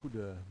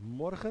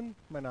Goedemorgen,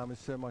 mijn naam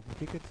is Martien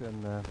Kikkert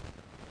en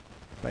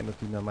fijn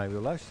dat u naar mij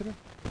wil luisteren.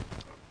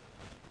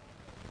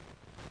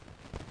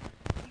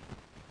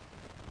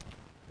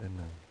 En,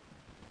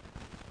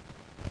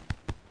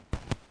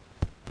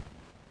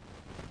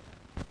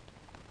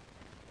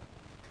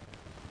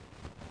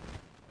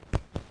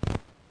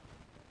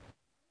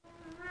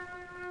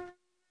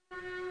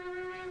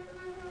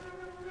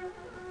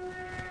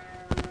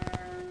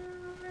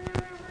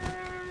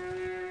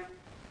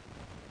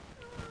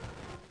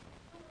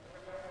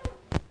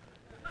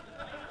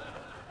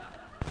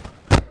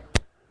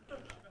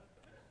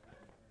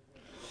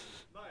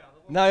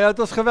 Nou ja, het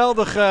was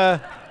geweldig,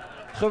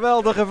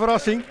 geweldige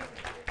verrassing.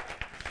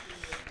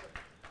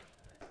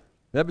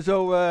 We hebben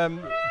zo...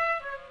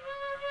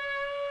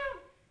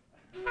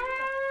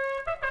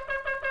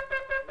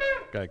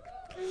 Kijk.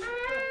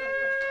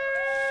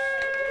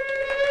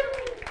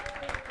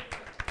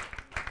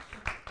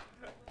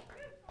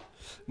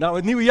 Nou,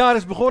 het nieuwe jaar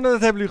is begonnen,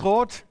 dat hebben jullie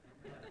gehoord.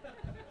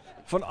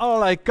 Van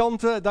allerlei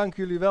kanten, dank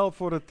jullie wel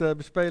voor het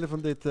bespelen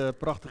van dit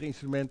prachtige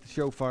instrument, de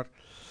shofar.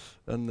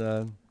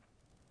 Een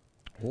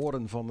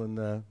horen van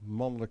een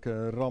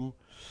mannelijke ram.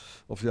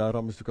 Of ja,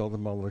 ram is natuurlijk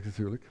altijd mannelijk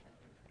natuurlijk.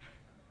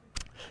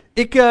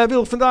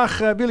 Vandaag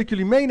wil ik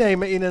jullie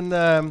meenemen in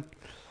een...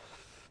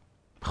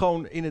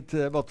 gewoon in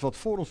het wat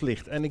voor ons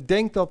ligt. En ik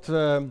denk dat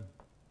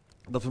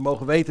we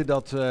mogen weten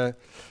dat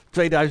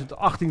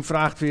 2018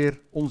 vraagt weer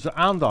onze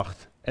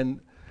aandacht.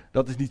 En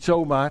dat is niet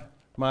zomaar,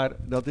 maar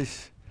dat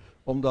is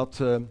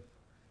omdat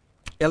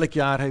elk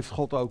jaar heeft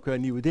God ook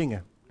nieuwe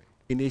dingen.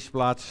 In de eerste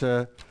plaats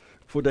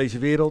voor deze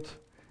wereld.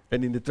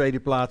 En in de tweede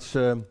plaats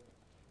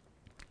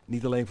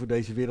niet alleen voor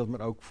deze wereld,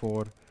 maar ook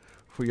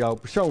voor jou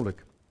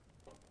persoonlijk.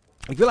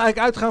 Ik wil eigenlijk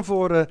uitgaan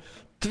voor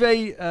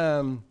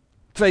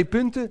twee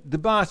punten. De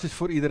basis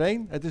voor iedereen.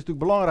 Het is natuurlijk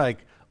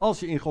belangrijk als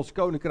je in Gods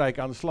koninkrijk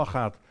aan de slag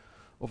gaat.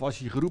 Of als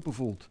je je geroepen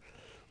voelt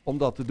om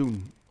dat te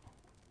doen.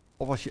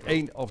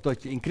 Of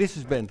dat je in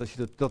Christus bent.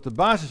 Dat de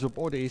basis op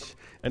orde is.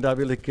 En daar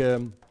wil ik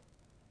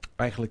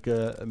eigenlijk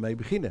mee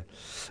beginnen.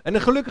 En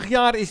een gelukkig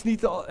jaar is niet,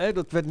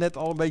 dat werd net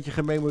al een beetje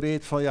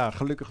gememoreerd van ja,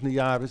 gelukkig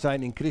nieuwjaar, we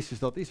zijn in Christus,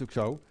 dat is ook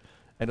zo.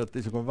 En dat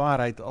is ook een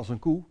waarheid als een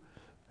koe.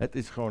 Het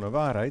is gewoon een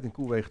waarheid. Een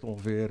koe weegt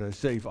ongeveer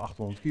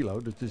 700-800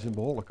 kilo, dus het is een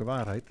behoorlijke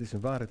waarheid. Het is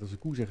een waarheid als een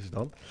koe, zeggen ze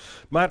dan.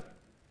 Maar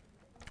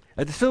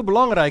het is veel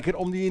belangrijker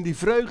om in die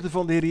vreugde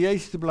van de Heer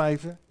Jezus te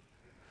blijven.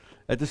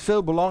 Het is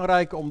veel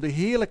belangrijker om de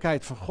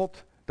heerlijkheid van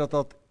God,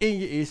 dat in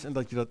je is en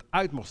dat je dat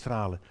uit mag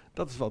stralen.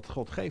 Dat is wat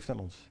God geeft aan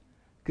ons.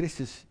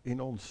 Christus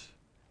in ons.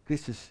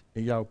 Christus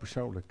in jou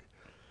persoonlijk.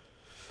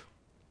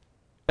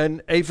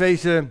 En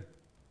Efeze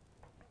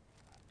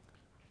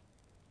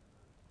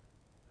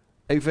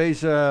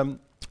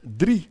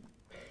 3.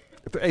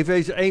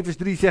 Efeze 1 vers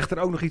 3 zegt er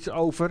ook nog iets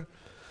over.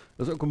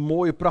 Dat is ook een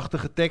mooie,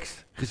 prachtige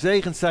tekst.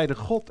 Gezegend zij de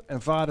God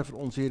en Vader van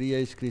onze Heer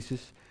Jezus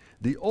Christus,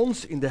 die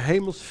ons in de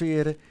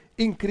hemelsferen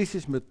in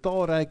Christus met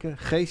talrijke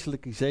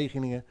geestelijke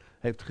zegeningen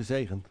heeft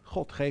gezegend.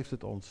 God geeft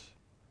het ons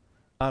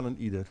aan een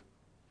ieder.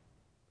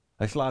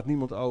 Hij slaat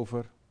niemand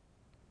over.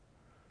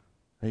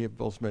 En je hebt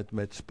wel eens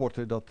met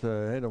sporten,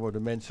 dan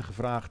worden mensen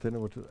gevraagd en dan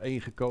wordt er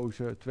 1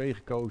 gekozen, 2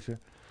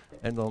 gekozen.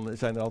 En dan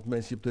zijn er altijd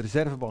mensen die op de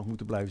reservebank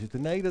moeten blijven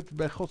zitten. Nee,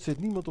 bij God zit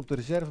niemand op de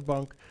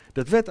reservebank.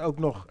 Dat werd ook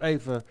nog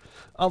even, een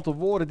aantal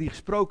woorden die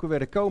gesproken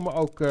werden, komen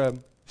ook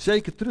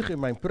zeker terug in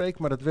mijn preek,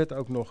 maar dat werd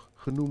ook nog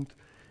genoemd.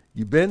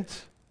 Je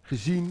bent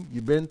gezien,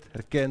 je bent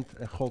herkend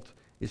en God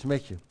is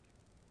met je.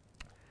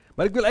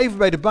 Maar ik wil even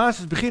bij de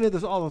basis beginnen,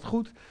 dat is altijd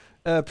goed.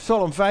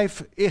 Psalm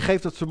 5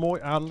 geeft dat zo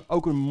mooi aan,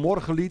 ook een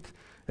morgenlied.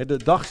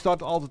 De dag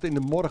start altijd in de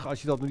morgen,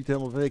 als je dat nog niet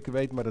helemaal zeker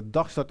weet, maar de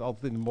dag start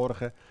altijd in de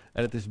morgen.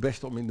 En het is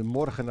best om in de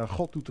morgen naar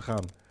God toe te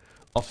gaan.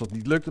 Als dat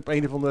niet lukt op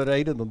een of andere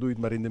reden, dan doe je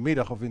het maar in de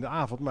middag of in de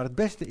avond. Maar het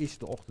beste is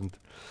de ochtend.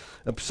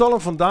 Een psalm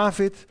van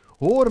David.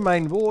 Hoor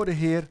mijn woorden,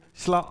 Heer,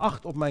 sla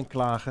acht op mijn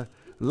klagen.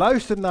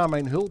 Luister naar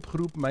mijn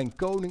hulpgeroep, mijn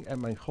koning en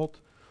mijn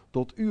God.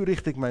 Tot u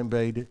richt ik mijn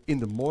beden. In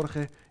de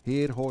morgen,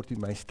 Heer, hoort u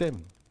mijn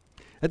stem.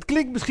 Het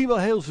klinkt misschien wel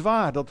heel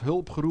zwaar, dat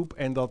hulpgeroep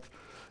en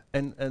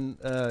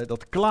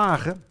dat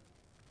klagen.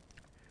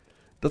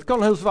 Dat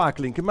kan heel zwaar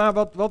klinken, maar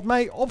wat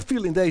mij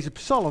opviel in deze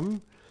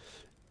psalm,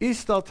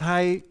 is dat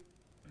hij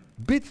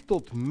bidt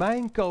tot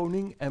mijn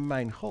koning en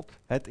mijn God.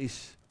 Het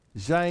is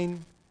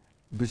zijn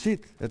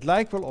bezit. Het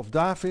lijkt wel of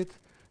David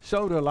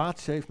zo'n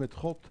relatie heeft met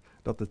God,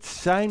 dat het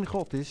zijn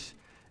God is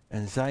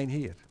en zijn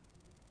Heer.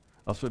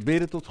 Als we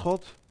bidden tot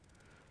God,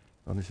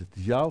 dan is het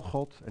jouw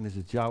God en is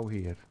het jouw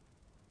Heer.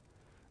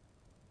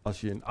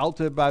 Als je een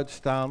auto hebt buiten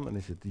staan, dan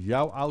is het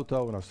jouw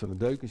auto. En als er een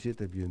deuk in zit,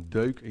 heb je een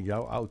deuk in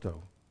jouw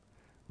auto.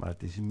 Maar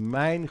het is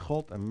mijn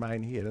God en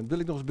mijn Heer. En dan wil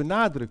ik nog eens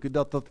benadrukken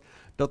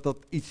dat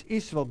iets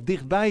is wat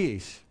dichtbij je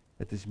is.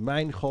 Het is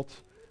mijn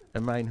God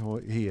en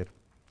mijn Heer.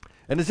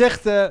 En dan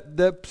zegt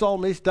de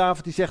psalmist,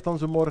 David, die zegt dan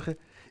zo morgen,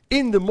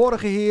 in de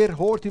morgen, Heer,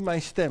 hoort u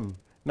mijn stem.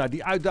 Nou,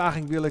 die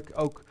uitdaging wil ik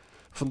ook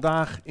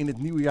vandaag in het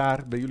nieuwe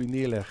jaar bij jullie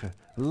neerleggen.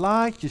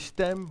 Laat je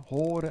stem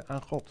horen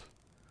aan God.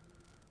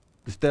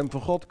 De stem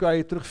van God kan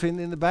je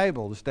terugvinden in de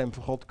Bijbel. De stem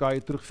van God kan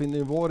je terugvinden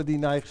in woorden die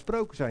naar je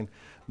gesproken zijn.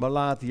 Maar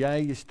laat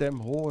jij je stem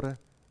horen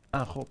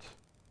aan God.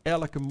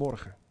 Elke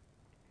morgen.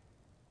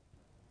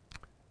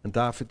 En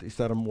David is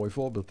daar een mooi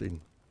voorbeeld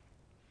in.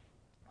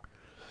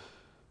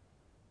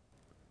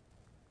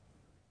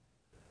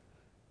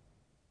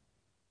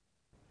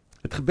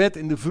 Het gebed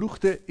in de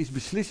vroegte is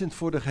beslissend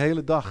voor de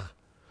gehele dag.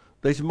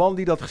 Deze man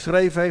die dat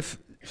geschreven heeft,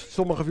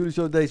 sommigen van jullie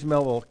zullen deze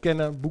man wel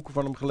kennen, boeken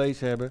van hem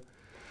gelezen hebben.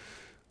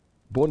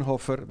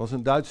 Bonhoeffer was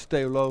een Duitse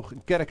theoloog,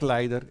 een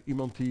kerkleider,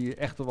 iemand die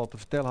echt wel wat te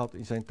vertellen had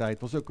in zijn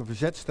tijd. Was ook een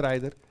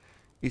verzetstrijder,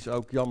 is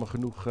ook jammer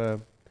genoeg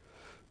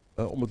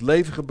om het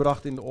leven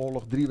gebracht in de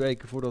oorlog, 3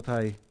 weken voordat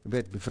hij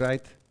werd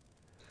bevrijd.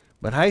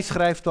 Maar hij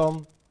schrijft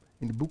dan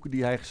in de boeken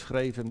die hij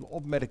geschreven en de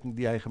opmerkingen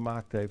die hij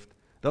gemaakt heeft,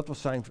 dat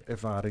was zijn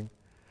ervaring.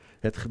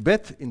 Het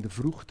gebed in de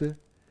vroegte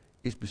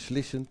is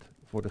beslissend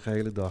voor de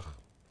gehele dag.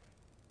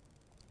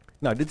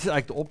 Nou, dit is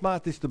eigenlijk de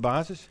opmaat, dit is de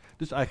basis.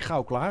 Dus eigenlijk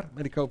gauw klaar.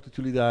 En ik hoop dat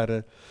jullie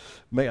daar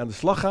mee aan de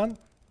slag gaan.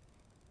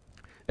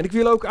 En ik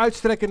wil ook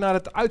uitstrekken naar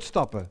het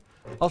uitstappen.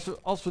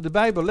 Als we de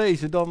Bijbel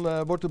lezen,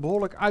 dan wordt er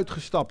behoorlijk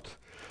uitgestapt.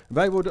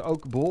 Wij worden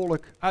ook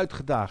behoorlijk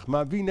uitgedaagd.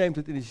 Maar wie neemt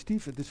het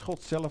initiatief? Het is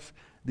God zelf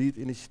die het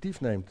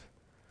initiatief neemt.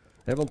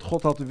 Want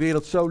God had de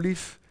wereld zo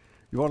lief.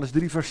 Johannes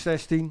 3 vers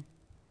 16.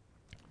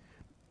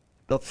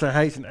 Dat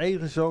hij zijn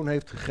eigen zoon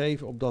heeft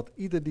gegeven, opdat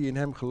ieder die in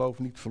hem gelooft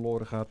niet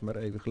verloren gaat, maar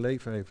eeuwig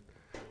leven heeft.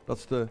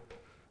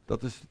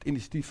 Dat is het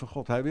initiatief van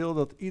God. Hij wil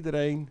dat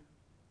iedereen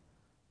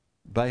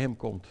bij hem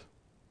komt.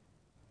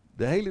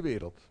 De hele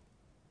wereld.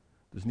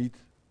 Dus niet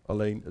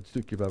alleen het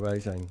stukje waar wij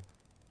zijn.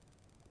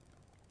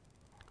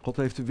 God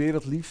heeft de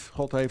wereld lief.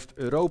 God heeft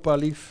Europa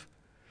lief.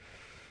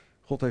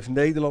 God heeft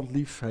Nederland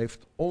lief. Hij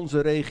heeft onze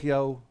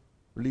regio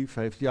lief.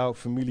 Hij heeft jouw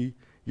familie,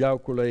 jouw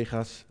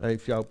collega's. Hij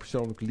heeft jou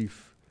persoonlijk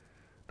lief.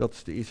 Dat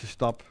is de eerste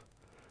stap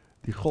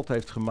die God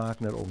heeft gemaakt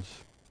naar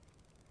ons.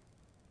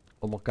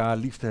 Om elkaar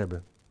lief te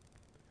hebben.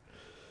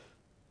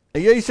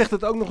 En Jezus zegt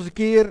het ook nog eens een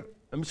keer,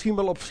 en misschien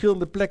wel op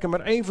verschillende plekken,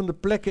 maar een van de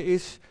plekken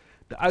is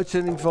de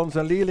uitzending van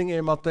zijn leerlingen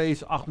in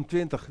Mattheüs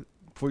 28.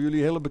 Voor jullie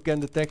een hele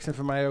bekende tekst en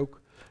voor mij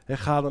ook.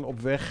 Ga dan op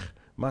weg,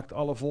 maakt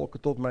alle volken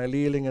tot mijn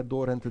leerlingen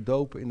door hen te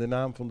dopen in de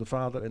naam van de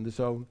Vader en de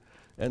Zoon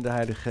en de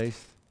Heilige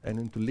Geest. En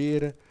hun te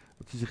leren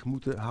dat ze zich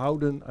moeten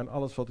houden aan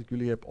alles wat ik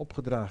jullie heb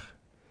opgedragen.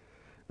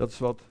 Dat is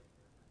wat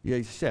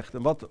Jezus zegt.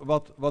 En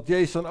wat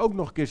Jezus dan ook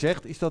nog een keer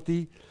zegt, is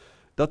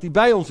dat hij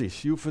bij ons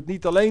is. Je hoeft het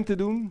niet alleen te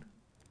doen,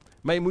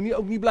 maar je moet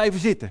ook niet blijven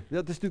zitten.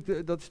 Dat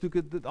is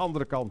natuurlijk de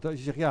andere kant. Hè. Als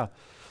je zegt, ja,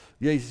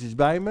 Jezus is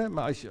bij me,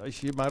 maar als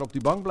je maar op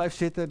die bank blijft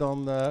zitten,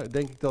 dan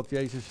denk ik dat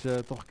Jezus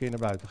toch een keer naar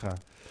buiten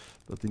gaat.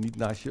 Dat hij niet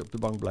naast je op de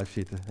bank blijft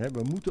zitten. Hè.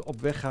 We moeten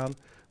op weg gaan,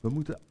 we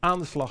moeten aan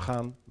de slag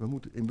gaan, we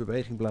moeten in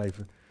beweging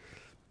blijven.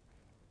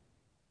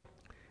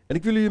 En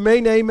ik wil jullie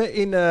meenemen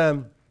in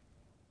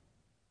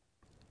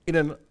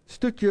een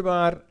stukje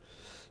waar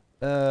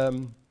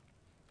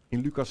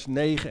in Lucas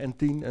 9 en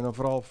 10 en dan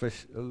vooral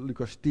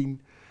Lucas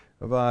 10,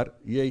 waar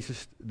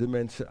Jezus de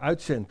mensen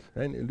uitzendt.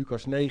 In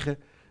Lucas 9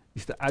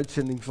 is de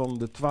uitzending van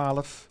de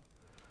 12.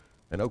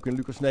 En ook in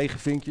Lucas 9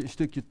 vind je een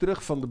stukje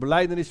terug van de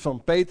belijdenis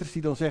van Petrus,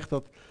 die dan zegt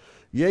dat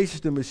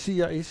Jezus de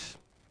Messia is.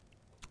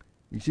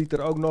 Je ziet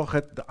er ook nog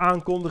de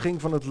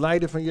aankondiging van het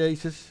lijden van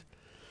Jezus.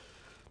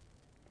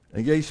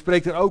 En Jezus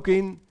spreekt er ook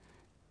in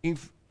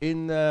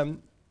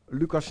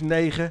Lucas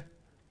 9,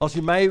 als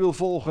je mij wil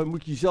volgen,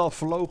 moet je jezelf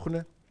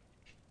verloochenen.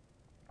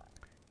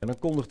 En dan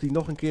kondigt hij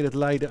nog een keer het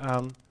lijden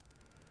aan.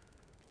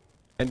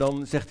 En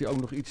dan zegt hij ook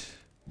nog iets.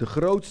 De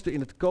grootste in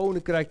het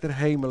koninkrijk der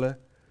hemelen,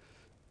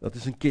 dat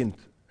is een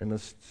kind. En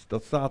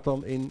dat staat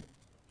dan in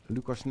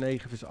Lucas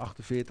 9 vers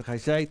 48. Hij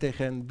zei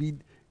tegen hen, wie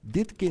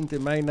dit kind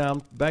in mijn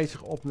naam bij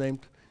zich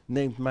opneemt,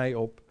 neemt mij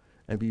op.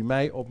 En wie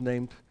mij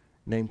opneemt,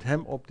 neemt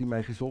hem op die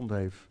mij gezonden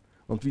heeft.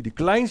 Want wie de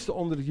kleinste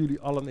onder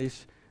jullie allen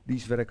is, die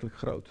is werkelijk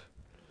groot.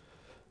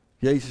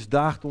 Jezus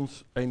daagt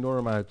ons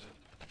enorm uit.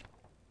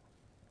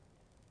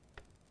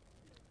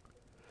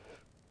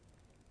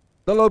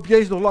 Dan loopt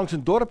Jezus nog langs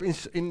een dorp, in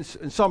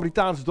een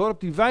Samaritaans dorp.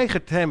 Die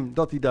weigert hem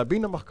dat hij daar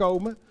binnen mag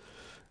komen.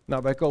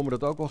 Nou, wij komen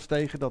dat ook wel eens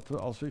tegen, dat we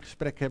als we een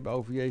gesprek hebben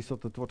over Jezus,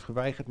 dat het wordt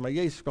geweigerd. Maar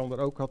Jezus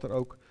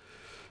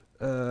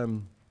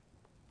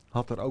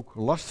had er ook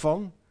last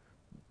van.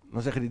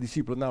 Dan zeggen die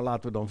discipelen, nou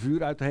laten we dan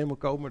vuur uit de hemel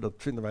komen. Dat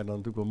vinden wij dan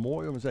natuurlijk wel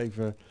mooi,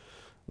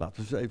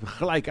 laten we ze even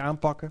gelijk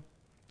aanpakken.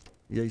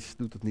 Jezus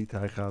doet het niet,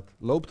 hij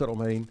loopt daar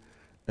omheen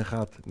en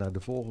gaat naar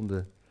de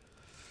volgende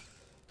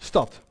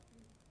stad.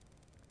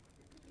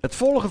 Het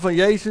volgen van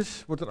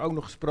Jezus wordt er ook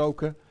nog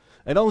gesproken.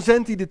 En dan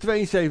zendt hij de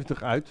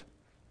 72 uit.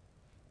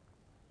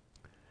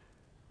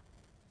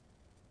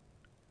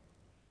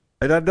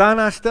 En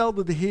daarna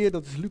stelde de Heer,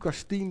 dat is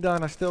Lucas 10,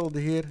 daarna stelde de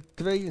Heer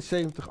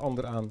 72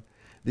 anderen aan.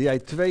 Die hij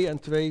 2 en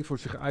 2 voor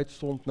zich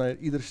uitstond naar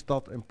iedere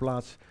stad en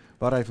plaats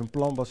waar hij van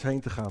plan was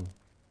heen te gaan.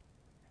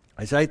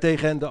 Hij zei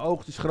tegen hen, de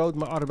oogst is groot,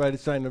 maar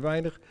arbeiders zijn er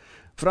weinig.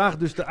 Vraag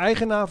dus de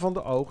eigenaar van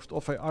de oogst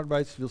of hij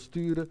arbeiders wil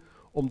sturen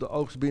om de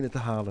oogst binnen te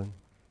halen.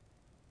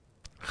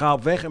 Ga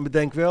op weg en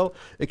bedenk wel,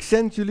 ik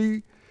zend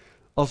jullie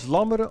als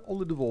lammeren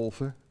onder de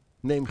wolven.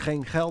 Neem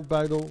geen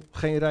geldbuidel,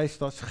 geen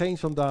reistas, geen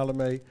sandalen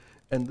mee.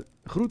 En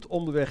groet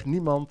onderweg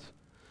niemand.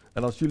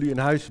 En als jullie een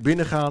huis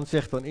binnengaan,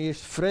 zeg dan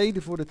eerst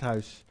vrede voor dit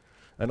huis.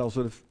 En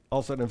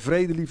als er een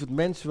vredelievend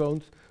mens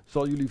woont,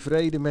 zal jullie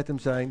vrede met hem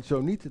zijn.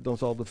 Zo niet, dan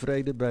zal de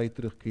vrede bij je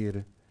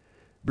terugkeren.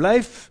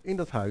 Blijf in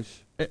dat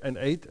huis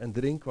en eet en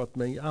drink wat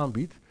men je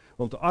aanbiedt.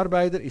 Want de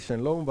arbeider is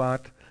zijn loon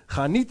waard.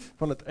 Ga niet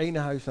van het ene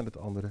huis naar het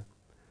andere.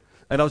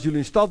 En als jullie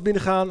een stad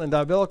binnengaan en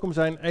daar welkom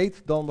zijn,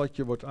 eet dan wat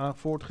je wordt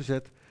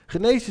voortgezet.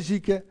 Genees de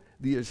zieken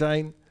die er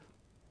zijn.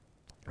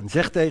 En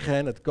zeg tegen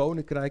hen, het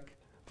koninkrijk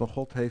van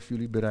God heeft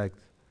jullie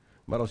bereikt.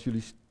 Maar als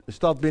jullie een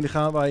stad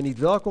binnengaan waar je niet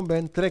welkom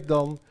bent, trek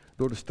dan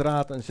door de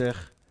straat en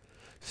zeg,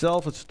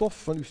 zelf het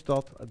stof van uw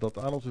stad dat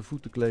aan onze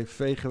voeten kleeft,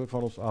 vegen we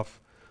van ons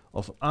af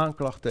als een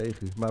aanklacht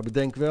tegen u. Maar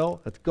bedenk wel,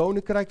 het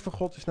koninkrijk van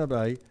God is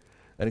nabij.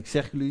 En ik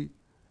zeg jullie,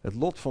 het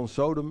lot van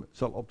Sodom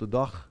zal op de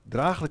dag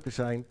draaglijker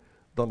zijn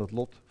dan het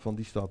lot van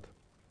die stad.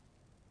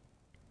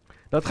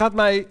 Nou, het gaat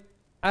mij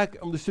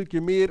eigenlijk om een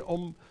stukje meer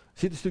om, er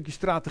zit een stukje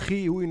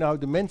strategie, hoe je nou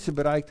de mensen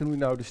bereikt en hoe je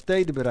nou de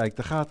steden bereikt.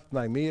 Daar gaat het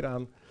mij meer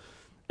aan.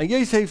 En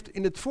Jezus heeft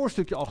in het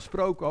voorstukje al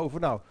gesproken over,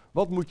 nou,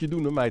 wat moet je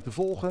doen om mij te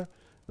volgen?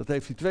 Dat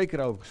heeft hij 2 keer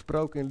over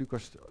gesproken in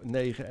Lucas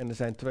 9 en er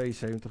zijn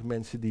 72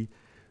 mensen die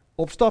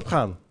op stap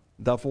gaan.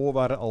 Daarvoor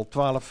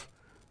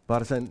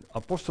waren zijn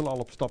apostelen al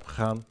op stap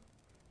gegaan.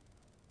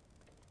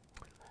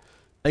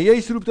 En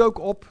Jezus roept ook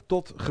op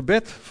tot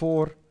gebed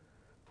voor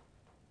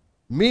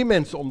meer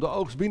mensen om de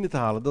oogst binnen te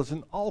halen. Dat is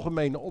een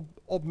algemene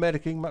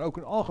opmerking, maar ook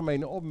een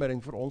algemene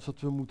opmerking voor ons dat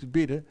we moeten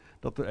bidden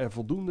dat er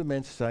voldoende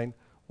mensen zijn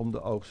om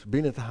de oogst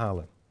binnen te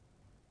halen.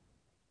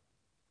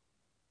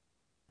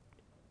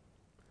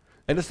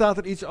 En dan staat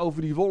er iets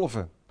over die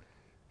wolven.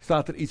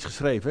 Staat er iets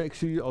geschreven. Ik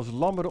zie u als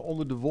lammeren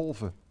onder de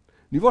wolven.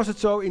 Nu was het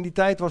zo, in die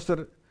tijd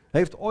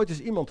heeft ooit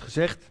eens iemand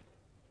gezegd,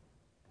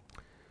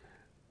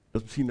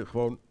 dat is misschien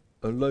gewoon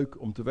leuk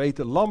om te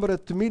weten,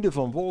 lammeren te midden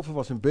van wolven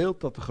was een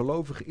beeld dat de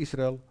gelovige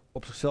Israël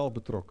op zichzelf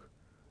betrok.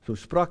 Zo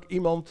sprak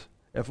iemand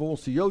er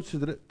volgens de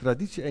Joodse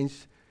traditie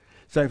eens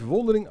zijn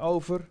verwondering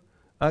over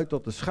uit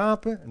dat de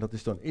schapen, en dat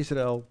is dan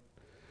Israël,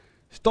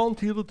 stand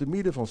hielden te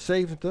midden van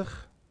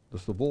 70, dat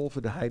is de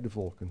wolven, de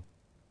heidevolken.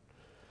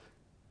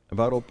 En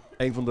waarop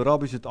een van de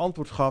rabbies het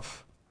antwoord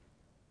gaf,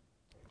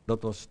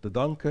 dat was te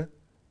danken,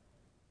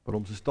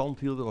 waarom ze stand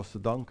hielden was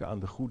te danken aan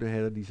de goede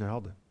herder die ze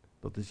hadden.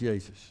 Dat is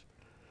Jezus.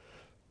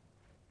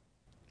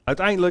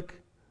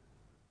 Uiteindelijk,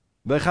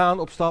 wij gaan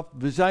op stap,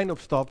 we zijn op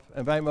stap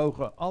en wij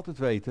mogen altijd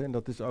weten, en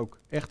dat is ook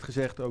echt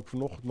gezegd, ook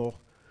vanochtend nog,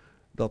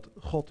 dat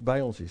God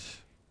bij ons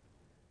is.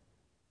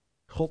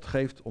 God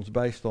geeft ons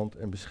bijstand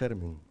en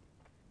bescherming.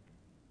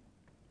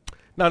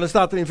 Nou, dan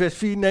staat er in vers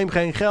 4, neem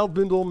geen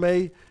geldbundel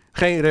mee,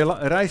 geen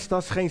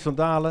reistas, geen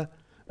sandalen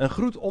en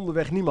groet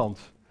onderweg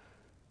niemand.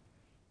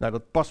 Nou,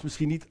 dat past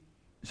misschien niet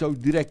zo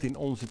direct in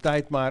onze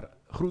tijd, maar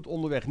groet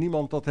onderweg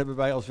niemand, dat hebben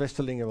wij als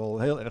Westerlingen wel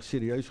heel erg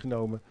serieus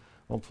genomen.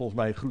 Want volgens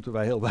mij groeten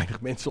wij heel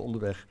weinig mensen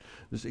onderweg.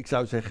 Dus ik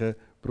zou zeggen,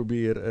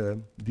 probeer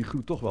die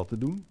groet toch wel te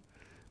doen.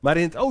 Maar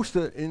in het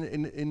oosten,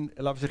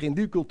 laten we zeggen in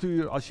die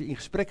cultuur, als je in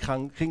gesprek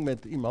ging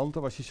met iemand,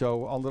 dan was je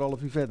zo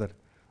 1,5 uur verder.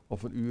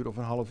 Of 1 uur of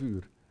een half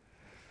uur.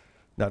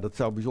 Nou, dat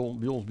zou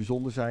bij ons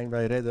bijzonder zijn.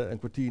 Wij redden een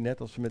kwartier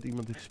net als we met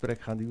iemand in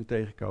gesprek gaan die we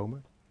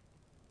tegenkomen.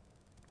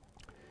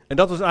 En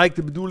dat was eigenlijk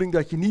de bedoeling,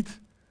 dat je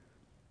niet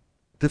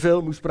te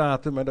veel moest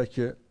praten, maar dat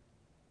je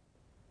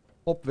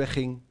op weg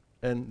ging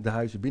en de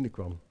huizen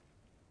binnenkwam.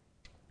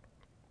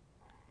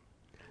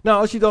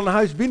 Nou, als je dan een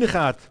huis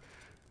binnengaat,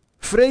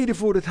 vrede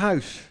voor het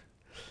huis.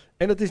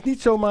 En dat is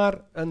niet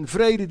zomaar een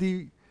vrede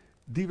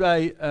die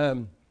wij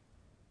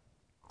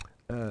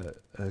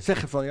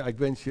zeggen van, ja, ik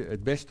wens je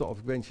het beste of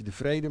ik wens je de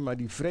vrede, maar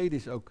die vrede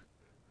is ook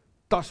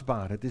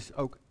tastbaar. Het is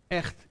ook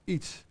echt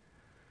iets.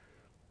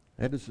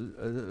 Dus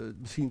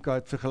misschien kan je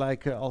het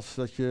vergelijken als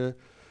dat je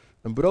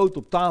een brood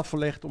op tafel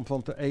legt om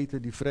van te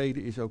eten. Die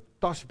vrede is ook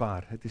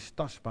tastbaar. Het is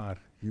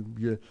tastbaar.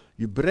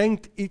 Je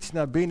brengt iets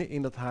naar binnen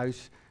in dat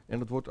huis en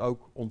dat wordt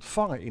ook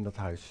ontvangen in dat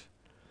huis.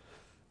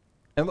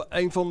 En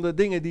een van de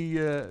dingen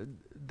die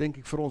denk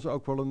ik voor ons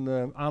ook wel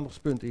een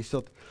aandachtspunt is,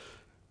 dat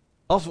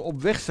als we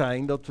op weg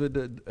zijn, dat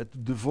we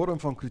de vorm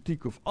van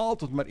kritiek of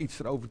altijd maar iets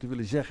erover te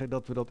willen zeggen,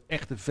 dat we dat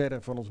echt te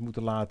verre van ons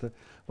moeten laten.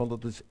 Want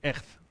dat is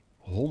echt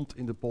hond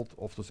in de pot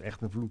of dat is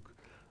echt een vloek.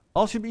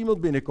 Als je bij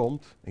iemand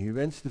binnenkomt en je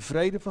wenst de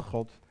vrede van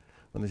God,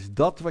 dan is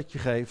dat wat je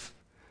geeft.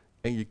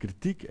 En je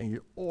kritiek en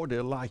je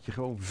oordeel laat je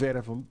gewoon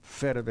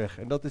verre weg.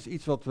 En dat is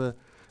iets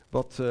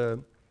wat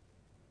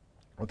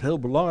heel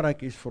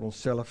belangrijk is voor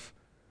onszelf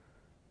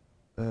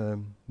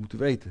moeten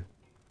weten.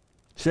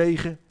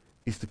 Zegen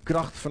is de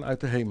kracht vanuit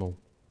de hemel.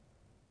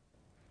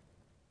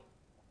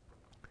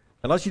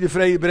 En als je de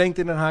vrede brengt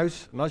in een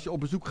huis, en als je op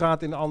bezoek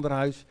gaat in een ander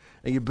huis,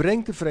 en je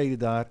brengt de vrede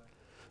daar,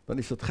 dan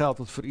is dat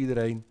geldt voor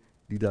iedereen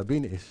die daar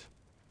binnen is.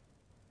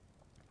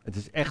 Het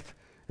is echt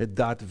het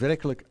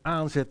daadwerkelijk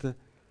aanzetten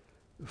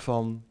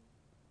van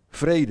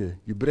vrede.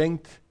 Je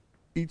brengt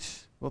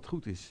iets wat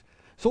goed is.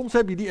 Soms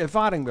heb je die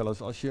ervaring wel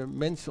eens als je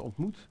mensen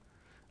ontmoet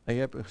en je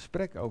hebt een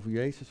gesprek over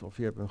Jezus of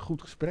je hebt een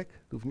goed gesprek.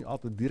 Het hoeft niet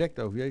altijd direct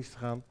over Jezus te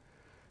gaan.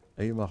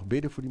 En je mag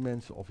bidden voor die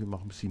mensen, of je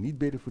mag misschien niet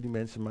bidden voor die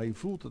mensen, maar je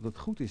voelt dat het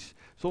goed is.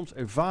 Soms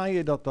ervaar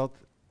je dat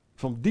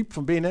van diep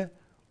van binnen,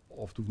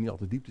 of het hoeft niet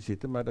altijd diep te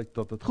zitten, maar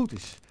dat het goed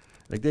is.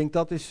 En ik denk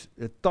dat is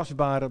het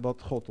tastbare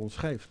wat God ons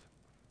geeft.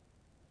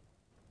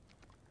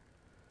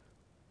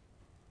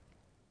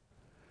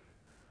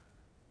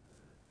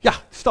 Ja,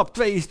 stap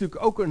 2 is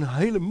natuurlijk ook een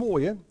hele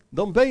mooie.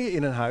 Dan ben je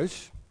in een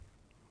huis,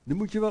 dan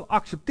moet je wel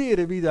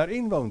accepteren wie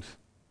daarin woont.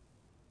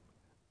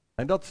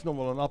 En dat is nog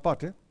wel een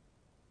aparte.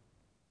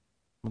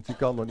 Want je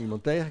kan dan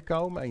iemand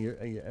tegenkomen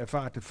en je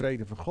ervaart de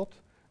vrede van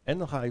God. En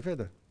dan ga je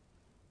verder.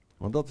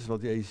 Want dat is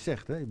wat Jezus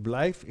zegt. Hè?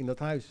 Blijf in dat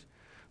huis.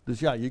 Dus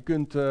ja, je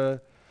kunt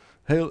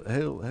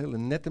hele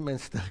nette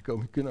mensen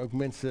tegenkomen. Je kunt ook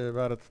mensen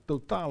waar het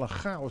totale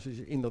chaos is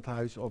in dat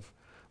huis. Of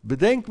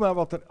bedenk maar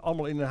wat er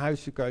allemaal in een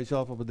huis is. Kan je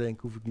zelf al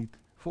bedenken, hoef ik niet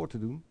voor te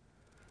doen.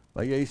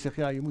 Maar Jezus zegt,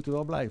 ja, je moet er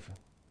wel blijven.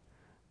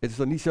 Het is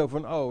dan niet zo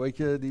van, oh, weet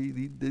je,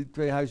 die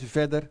 2 huizen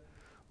verder.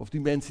 Of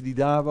die mensen die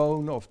daar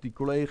wonen, of die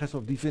collega's,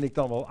 of die vind ik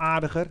dan wel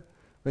aardiger.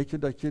 Weet je,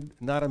 dat je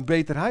naar een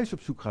beter huis op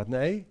zoek gaat.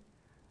 Nee,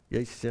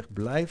 Jezus zegt,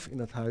 blijf in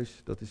het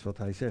huis. Dat is wat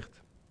hij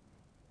zegt.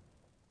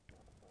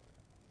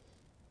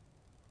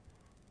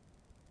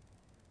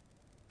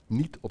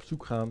 Niet op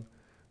zoek gaan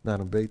naar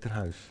een beter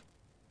huis.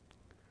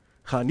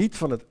 Ga niet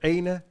van het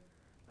ene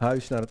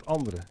huis naar het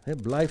andere. Hè,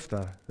 blijf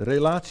daar.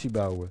 Relatie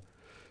bouwen.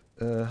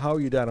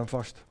 Hou je daaraan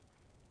vast.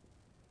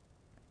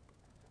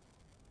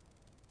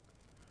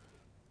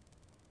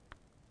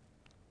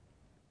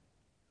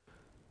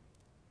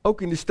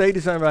 Ook in de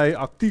steden zijn wij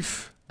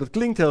actief. Dat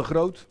klinkt heel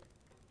groot.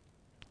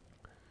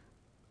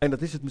 En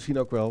dat is het misschien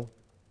ook wel.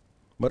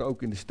 Maar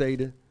ook in de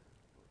steden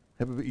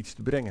hebben we iets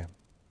te brengen.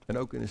 En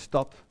ook in een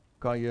stad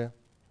kan je,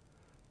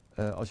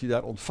 als je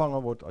daar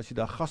ontvangen wordt, als je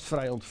daar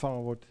gastvrij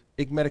ontvangen wordt.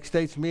 Ik merk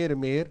steeds meer en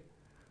meer,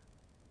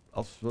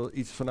 als we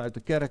iets vanuit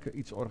de kerken,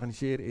 iets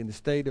organiseren in de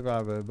steden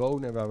waar we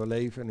wonen en waar we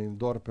leven en in de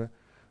dorpen,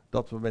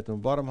 dat we met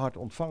een warm hart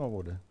ontvangen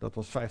worden. Dat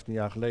was 15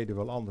 jaar geleden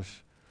wel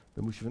anders.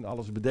 Dan moest je van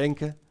alles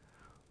bedenken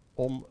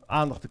om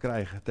aandacht te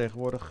krijgen.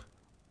 Tegenwoordig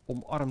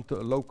omarmt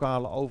de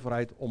lokale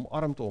overheid,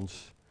 omarmt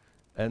ons.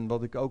 En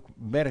wat ik ook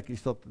merk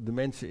is dat de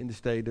mensen in de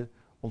steden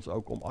ons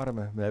ook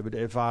omarmen. We hebben de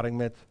ervaring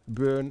met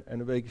Burn en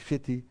de Wake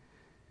City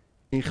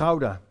in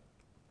Gouda.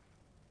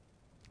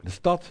 De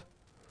stad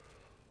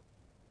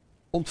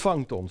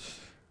ontvangt ons.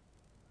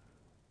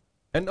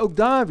 En ook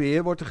daar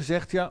weer wordt er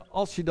gezegd, ja,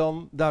 als je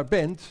dan daar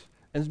bent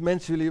en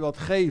mensen willen je wat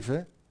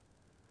geven,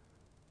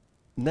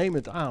 neem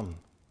het aan.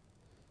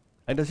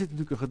 En daar zit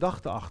natuurlijk een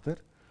gedachte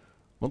achter.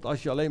 Want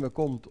als je alleen maar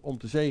komt om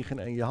te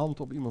zegenen en je hand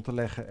op iemand te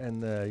leggen en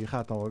je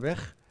gaat dan weer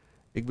weg.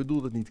 Ik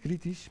bedoel dat niet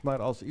kritisch, maar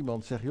als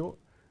iemand zegt, joh,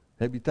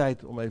 heb je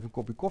tijd om even een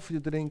kopje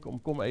koffie te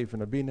drinken, kom even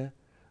naar binnen,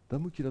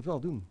 dan moet je dat wel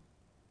doen.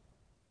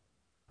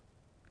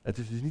 Het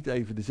is dus niet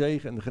even de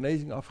zegen en de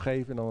genezing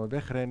afgeven en dan weer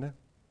wegrennen.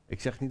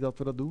 Ik zeg niet dat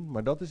we dat doen,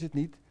 maar dat is het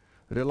niet.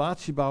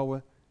 Relatie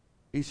bouwen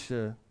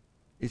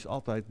is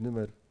altijd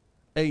nummer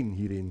 1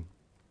 hierin.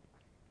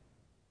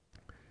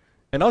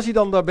 En als je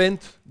dan daar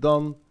bent,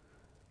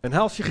 en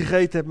als je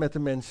gegeten hebt met de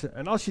mensen,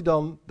 en als je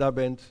dan daar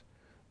bent,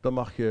 dan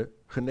mag je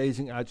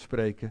genezing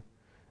uitspreken.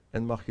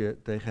 En mag je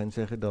tegen hen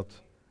zeggen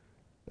dat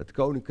het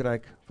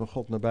koninkrijk van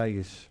God nabij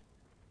is.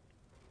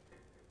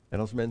 En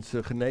als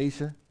mensen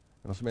genezen,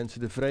 en als mensen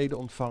de vrede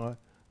ontvangen,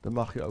 dan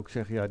mag je ook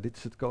zeggen, ja, dit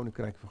is het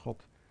koninkrijk van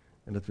God.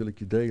 En dat wil ik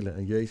je delen.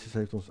 En Jezus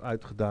heeft ons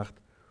uitgedaagd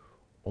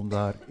om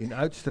daarin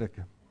uit te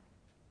strekken.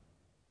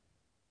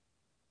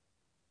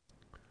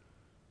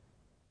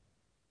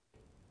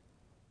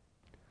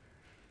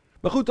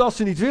 Maar goed, als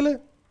ze niet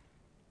willen,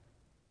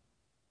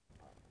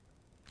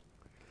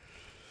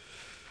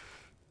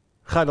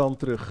 ga dan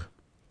terug.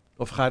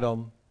 Of ga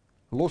dan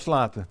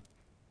loslaten.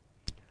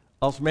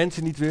 Als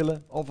mensen niet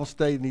willen, of als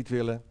steden niet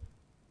willen,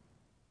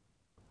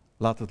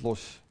 laat het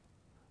los.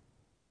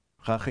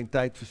 Ga geen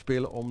tijd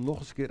verspillen om nog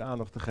eens een keer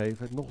aandacht te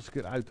geven, het nog eens een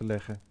keer uit te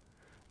leggen.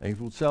 En je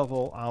voelt zelf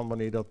al aan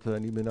wanneer dat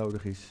niet meer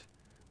nodig is.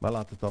 Maar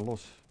laat het dan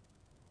los.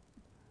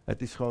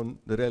 Het is gewoon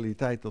de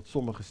realiteit dat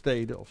sommige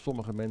steden of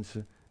sommige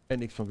mensen er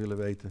niks van willen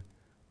weten.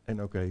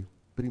 En oké,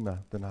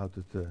 prima, dan houdt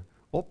het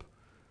op.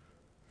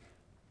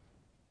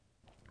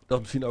 Dat is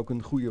misschien ook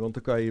een goede, want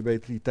dan kan je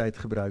beter die tijd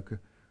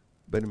gebruiken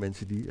bij de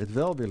mensen die het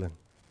wel willen.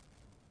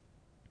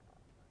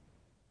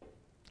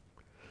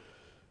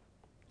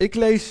 Ik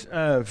lees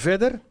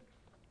verder.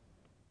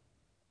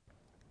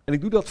 En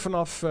ik doe dat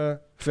vanaf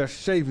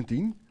vers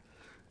 17.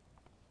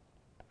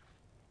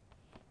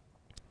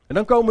 En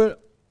dan komen...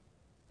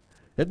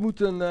 Het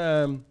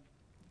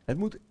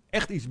moet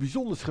echt iets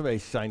bijzonders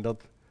geweest zijn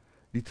dat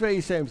die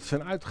 72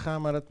 zijn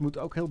uitgegaan, maar het moet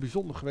ook heel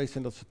bijzonder geweest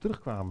zijn dat ze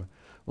terugkwamen.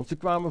 Want ze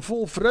kwamen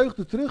vol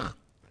vreugde terug.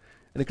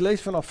 En ik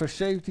lees vanaf vers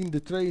 17,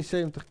 de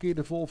 72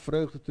 keerden vol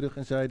vreugde terug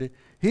en zeiden,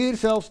 Heer,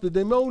 zelfs de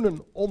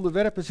demonen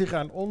onderwerpen zich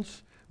aan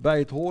ons bij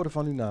het horen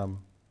van uw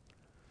naam.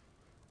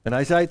 En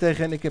hij zei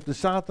tegen hen, ik heb de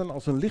Satan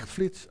als een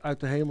lichtflits uit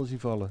de hemel zien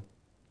vallen.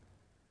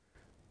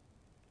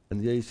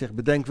 En Jezus zegt,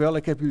 bedenk wel,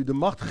 ik heb u de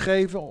macht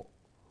gegeven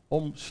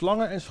om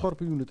slangen en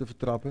schorpioenen te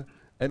vertrappen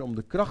en om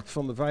de kracht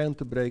van de vijand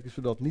te breken,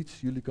 zodat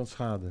niets jullie kan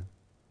schaden.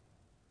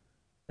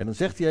 En dan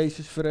zegt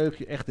Jezus, verheug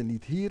je echter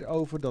niet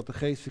hierover dat de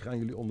geest zich aan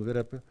jullie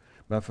onderwerpen,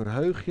 maar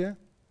verheug je,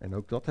 en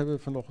ook dat hebben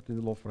we vanochtend in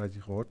de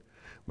lofprijzing gehoord,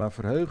 maar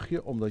verheug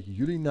je omdat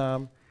jullie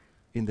naam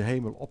in de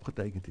hemel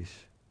opgetekend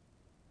is.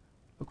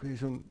 Ook weer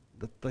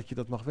dat je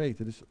dat mag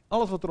weten. Dus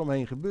alles wat er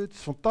omheen gebeurt is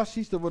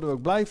fantastisch, daar worden we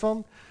ook blij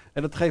van.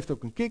 En dat geeft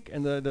ook een kick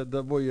en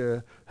daar word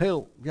je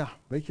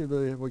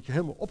word je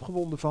helemaal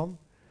opgewonden van.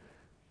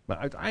 Maar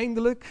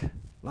uiteindelijk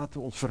laten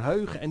we ons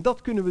verheugen en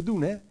dat kunnen we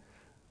doen, hè.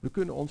 We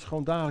kunnen ons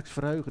gewoon dagelijks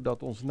verheugen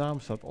dat onze naam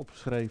staat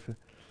opgeschreven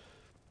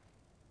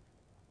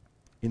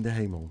in de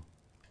hemel.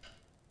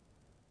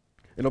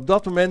 En op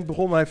dat moment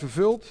begon hij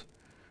vervuld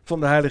van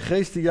de Heilige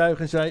Geest te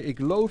juichen en zei, ik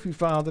loof u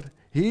Vader,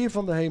 Heer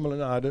van de hemel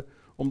en aarde,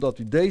 omdat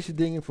u deze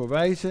dingen voor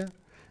wijzen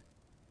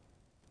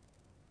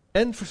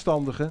en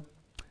verstandigen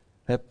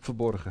hebt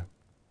verborgen.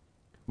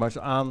 Maar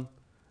ze aan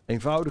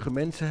eenvoudige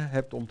mensen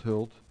hebt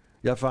onthuld.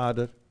 Ja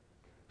Vader,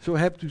 zo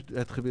hebt u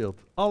het gewild.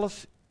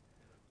 Alles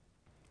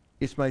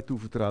is mij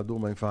toevertrouwd door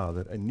mijn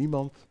Vader. En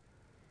niemand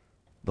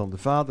dan de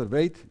Vader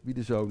weet wie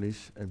de Zoon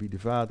is. En wie de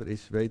Vader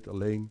is, weet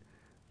alleen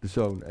de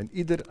Zoon. En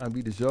ieder aan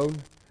wie de Zoon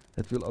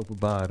het wil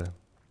openbaren.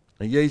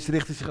 En Jezus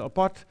richtte zich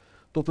apart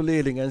tot de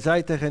leerlingen en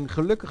zei tegen hen,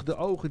 gelukkig de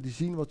ogen die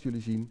zien wat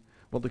jullie zien.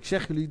 Want ik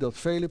zeg jullie dat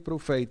vele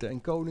profeten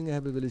en koningen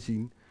hebben willen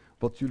zien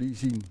wat jullie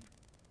zien.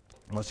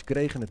 Maar ze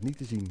kregen het niet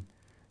te zien.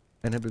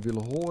 En hebben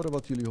willen horen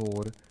wat jullie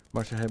horen,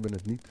 maar ze hebben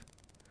het niet.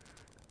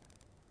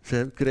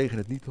 Ze kregen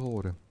het niet te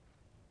horen.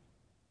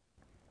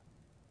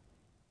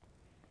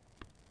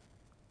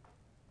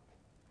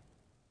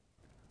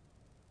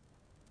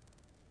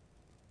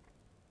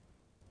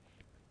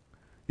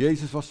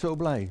 Jezus was zo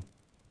blij.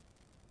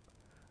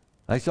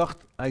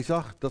 Hij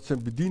zag dat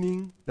zijn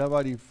bediening, daar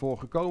waar hij voor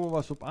gekomen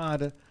was op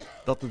aarde,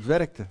 dat het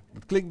werkte.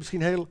 Dat klinkt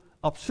misschien heel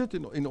absurd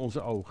in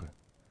onze ogen.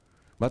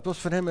 Maar het was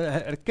voor hem een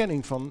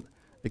erkenning van,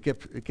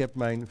 ik heb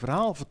mijn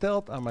verhaal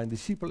verteld aan mijn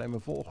discipelen en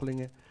mijn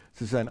volgelingen.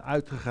 Ze zijn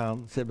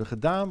uitgegaan, ze hebben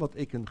gedaan wat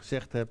ik hun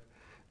gezegd heb.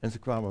 En ze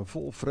kwamen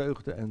vol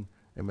vreugde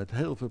en met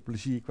heel veel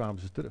plezier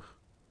kwamen ze terug.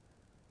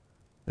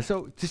 En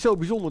het is zo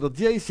bijzonder dat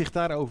Jezus zich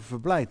daarover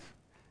verblijdt.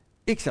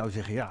 Ik zou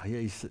zeggen, ja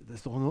Jezus,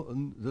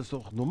 dat is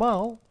toch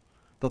normaal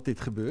dat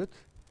dit gebeurt?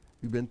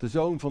 U bent de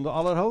Zoon van de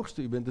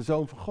Allerhoogste, u bent de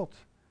Zoon van God.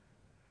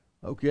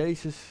 Ook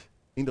Jezus,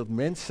 in dat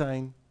mens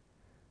zijn,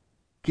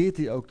 keert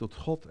hij ook tot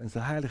God en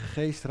zijn Heilige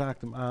Geest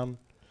raakt hem aan.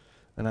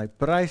 En hij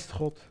prijst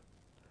God,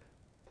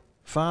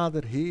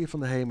 Vader, Heer van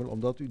de hemel,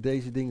 omdat u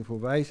deze dingen voor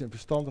wijs en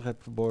verstandig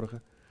hebt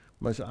verborgen,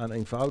 maar ze aan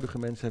eenvoudige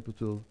mensen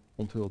hebt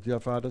onthuld. Ja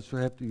Vader, zo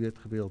hebt u het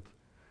gewild.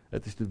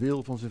 Het is de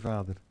wil van zijn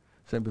Vader,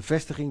 zijn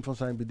bevestiging van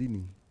zijn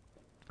bediening.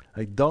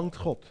 Hij dankt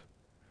God.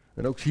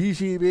 En ook hier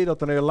zie je weer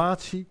dat een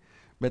relatie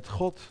met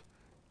God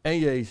en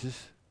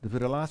Jezus, de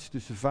relatie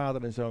tussen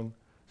vader en zoon,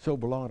 zo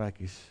belangrijk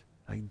is.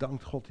 Hij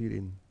dankt God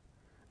hierin.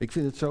 Ik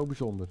vind het zo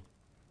bijzonder.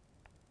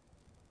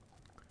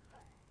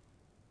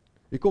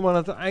 Ik kom aan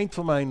het eind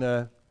van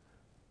mijn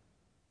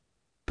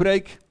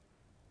preek.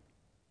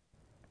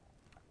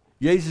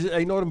 Jezus is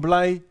enorm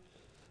blij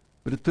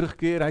met de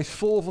terugkeer. Hij is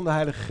vol van de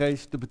Heilige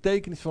Geest, de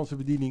betekenis van zijn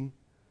bediening.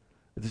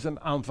 Het is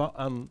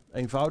aan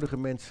eenvoudige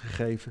mensen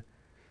gegeven.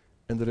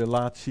 En de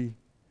relatie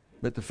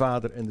met de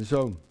Vader en de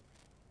Zoon.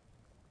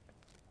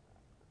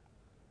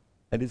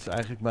 En dit is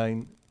eigenlijk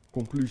mijn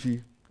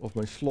conclusie of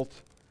mijn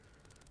slot.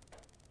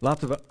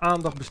 Laten we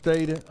aandacht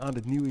besteden aan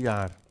dit nieuwe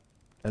jaar.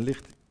 Er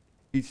ligt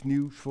iets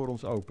nieuws voor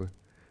ons open.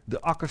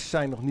 De akkers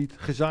zijn nog niet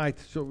gezaaid,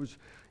 zoals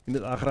in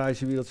de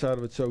agrarische wereld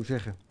zouden we het zo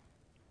zeggen.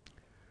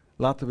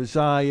 Laten we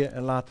zaaien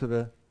en laten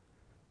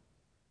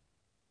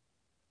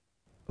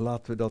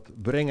we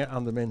dat brengen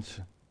aan de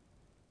mensen.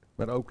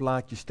 Maar ook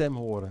laat je stem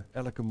horen,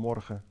 elke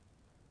morgen,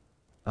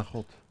 aan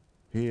God.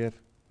 Heer,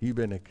 hier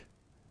ben ik.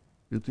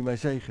 Wilt u mij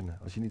zegenen?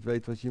 Als je niet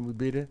weet wat je moet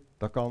bidden,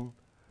 dat kan.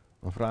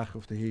 Dan vraag je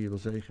of de Heer je wil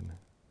zegenen.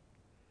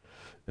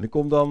 En ik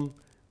kom dan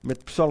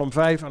met Psalm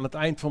 5 aan het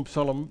eind van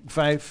Psalm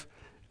 5.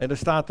 En er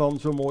staat dan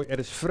zo mooi, er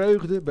is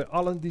vreugde bij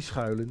allen die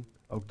schuilen.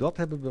 Ook dat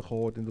hebben we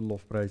gehoord in de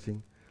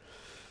lofprijzing.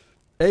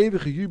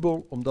 Eeuwige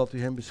jubel omdat u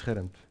hem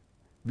beschermt.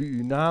 Wie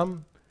uw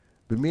naam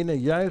beminnen,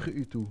 juichen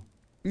u toe.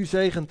 U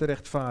zegent de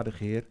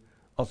rechtvaardige Heer.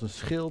 Als een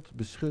schild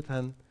beschut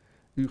hen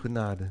uw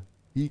genade.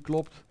 Hier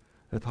klopt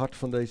het hart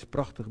van deze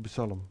prachtige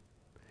psalm.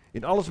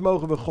 In alles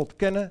mogen we God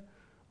kennen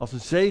als een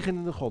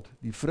zegenende God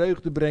die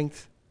vreugde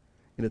brengt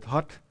in het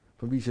hart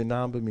van wie zijn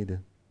naam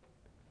bemidden.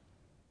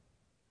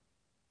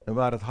 En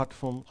waar het hart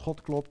van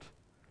God klopt,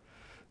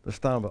 daar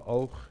staan we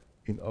oog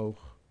in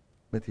oog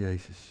met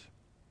Jezus.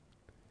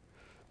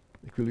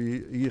 Ik wil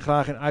u hier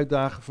graag in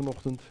uitdagen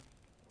vanochtend.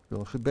 Ik wil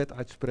een gebed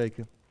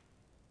uitspreken.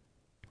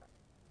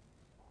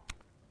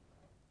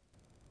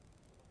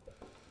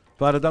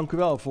 Vader, dank u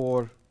wel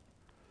voor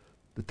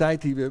de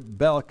tijd die we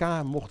bij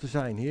elkaar mochten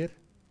zijn, Heer.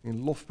 In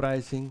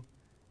lofprijzing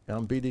en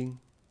aanbidding.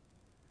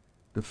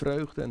 De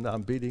vreugde en de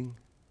aanbidding.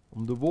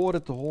 Om de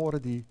woorden te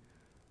horen die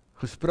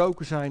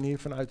gesproken zijn, Heer,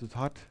 vanuit het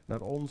hart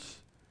naar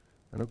ons.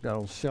 En ook naar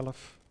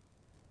onszelf.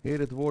 Heer,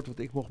 het woord wat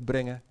ik mocht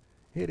brengen.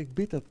 Heer, ik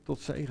bid dat het tot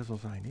zegen zal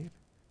zijn, Heer.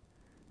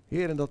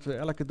 Heer, en dat we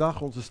elke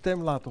dag onze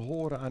stem laten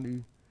horen aan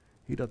u.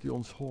 Heer, dat u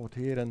ons hoort,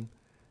 Heer. En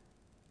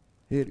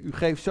Heer, u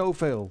geeft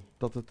zoveel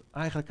dat het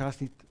eigenlijk haast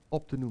niet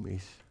op te noemen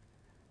is.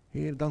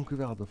 Heer, dank u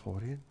wel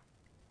daarvoor, Heer.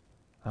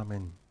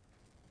 Amen.